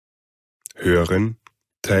Hören,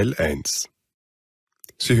 Teil 1.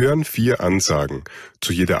 Sie hören 4 Ansagen.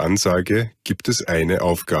 Zu jeder Ansage gibt es eine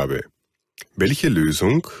Aufgabe. Welche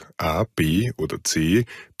Lösung, A, B oder C,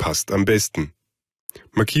 passt am besten?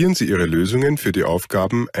 Markieren Sie Ihre Lösungen für die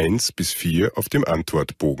Aufgaben 1 bis 4 auf dem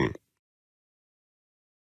Antwortbogen.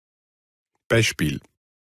 Beispiel: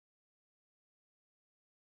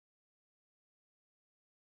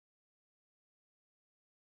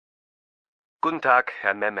 Guten Tag,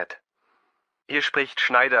 Herr Mehmet. Hier spricht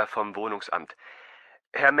Schneider vom Wohnungsamt.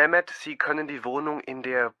 Herr Mehmet, Sie können die Wohnung in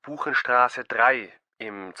der Buchenstraße 3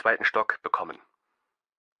 im 2. Stock bekommen.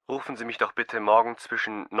 Rufen Sie mich doch bitte morgen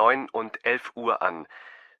zwischen 9 und 11 Uhr an,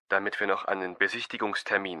 damit wir noch einen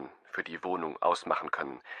Besichtigungstermin für die Wohnung ausmachen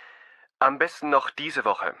können. Am besten noch diese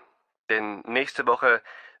Woche, denn nächste Woche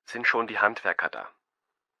sind schon die Handwerker da.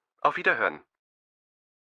 Auf Wiederhören.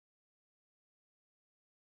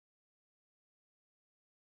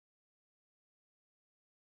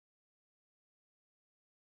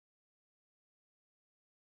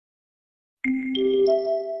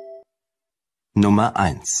 Nummer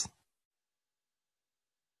 1.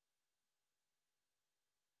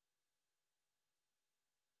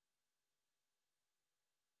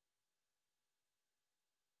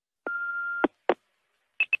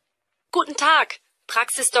 Guten Tag,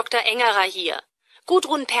 Praxis Dr. Engerer hier.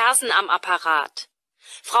 Gudrun Persen am Apparat.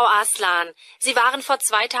 Frau Aslan, Sie waren vor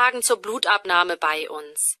 2 Tagen zur Blutabnahme bei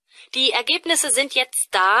uns. Die Ergebnisse sind jetzt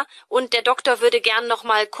da und der Doktor würde gern noch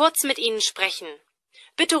mal kurz mit Ihnen sprechen.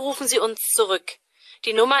 Bitte rufen Sie uns zurück.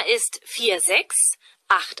 Die Nummer ist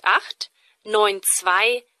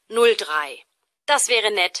 46889203. Das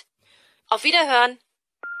wäre nett. Auf Wiederhören.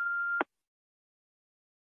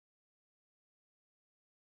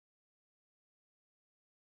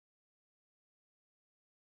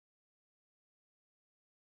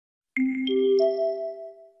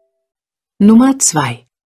 Nummer 2.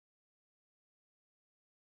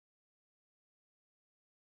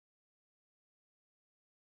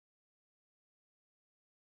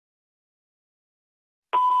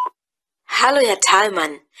 Hallo, Herr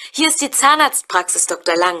Thalmann. Hier ist die Zahnarztpraxis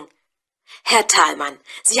Dr. Lang. Herr Thalmann,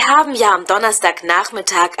 Sie haben ja am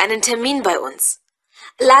Donnerstagnachmittag einen Termin bei uns.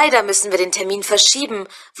 Leider müssen wir den Termin verschieben,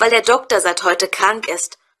 weil der Doktor seit heute krank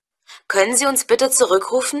ist. Können Sie uns bitte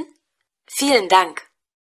zurückrufen? Vielen Dank.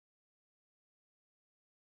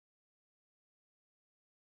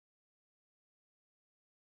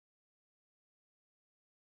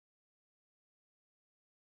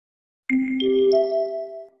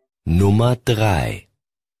 Nummer 3.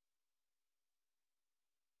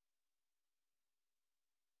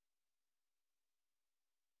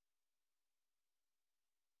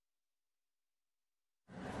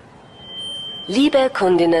 Liebe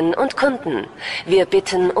Kundinnen und Kunden, wir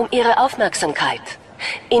bitten um Ihre Aufmerksamkeit.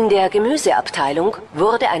 In der Gemüseabteilung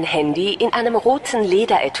wurde ein Handy in einem roten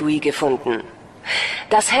Lederetui gefunden.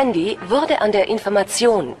 Das Handy wurde an der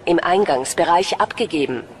Information im Eingangsbereich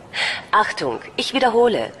abgegeben. Achtung, ich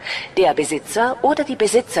wiederhole, der Besitzer oder die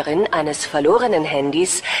Besitzerin eines verlorenen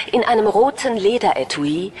Handys in einem roten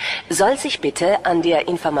Lederetui soll sich bitte an der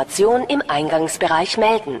Information im Eingangsbereich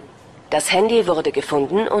melden. Das Handy wurde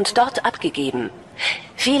gefunden und dort abgegeben.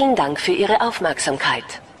 Vielen Dank für Ihre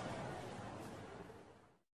Aufmerksamkeit.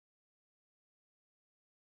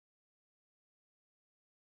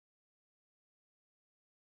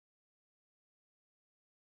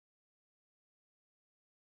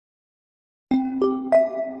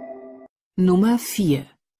 Nummer 4.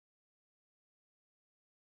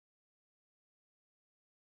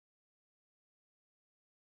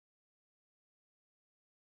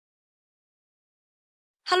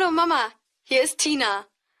 Hallo Mama, hier ist Tina.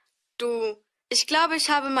 Du, ich glaube, ich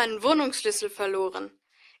habe meinen Wohnungsschlüssel verloren.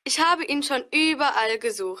 Ich habe ihn schon überall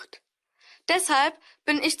gesucht. Deshalb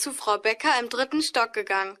bin ich zu Frau Becker im 3. Stock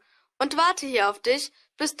gegangen und warte hier auf dich,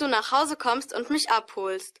 bis du nach Hause kommst und mich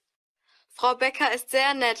abholst. Frau Becker ist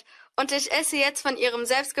sehr nett und ich esse jetzt von ihrem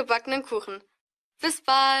selbstgebackenen Kuchen. Bis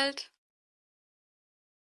bald!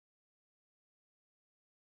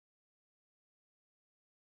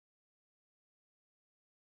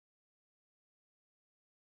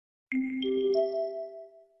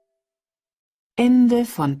 Ende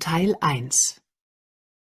von Teil 1.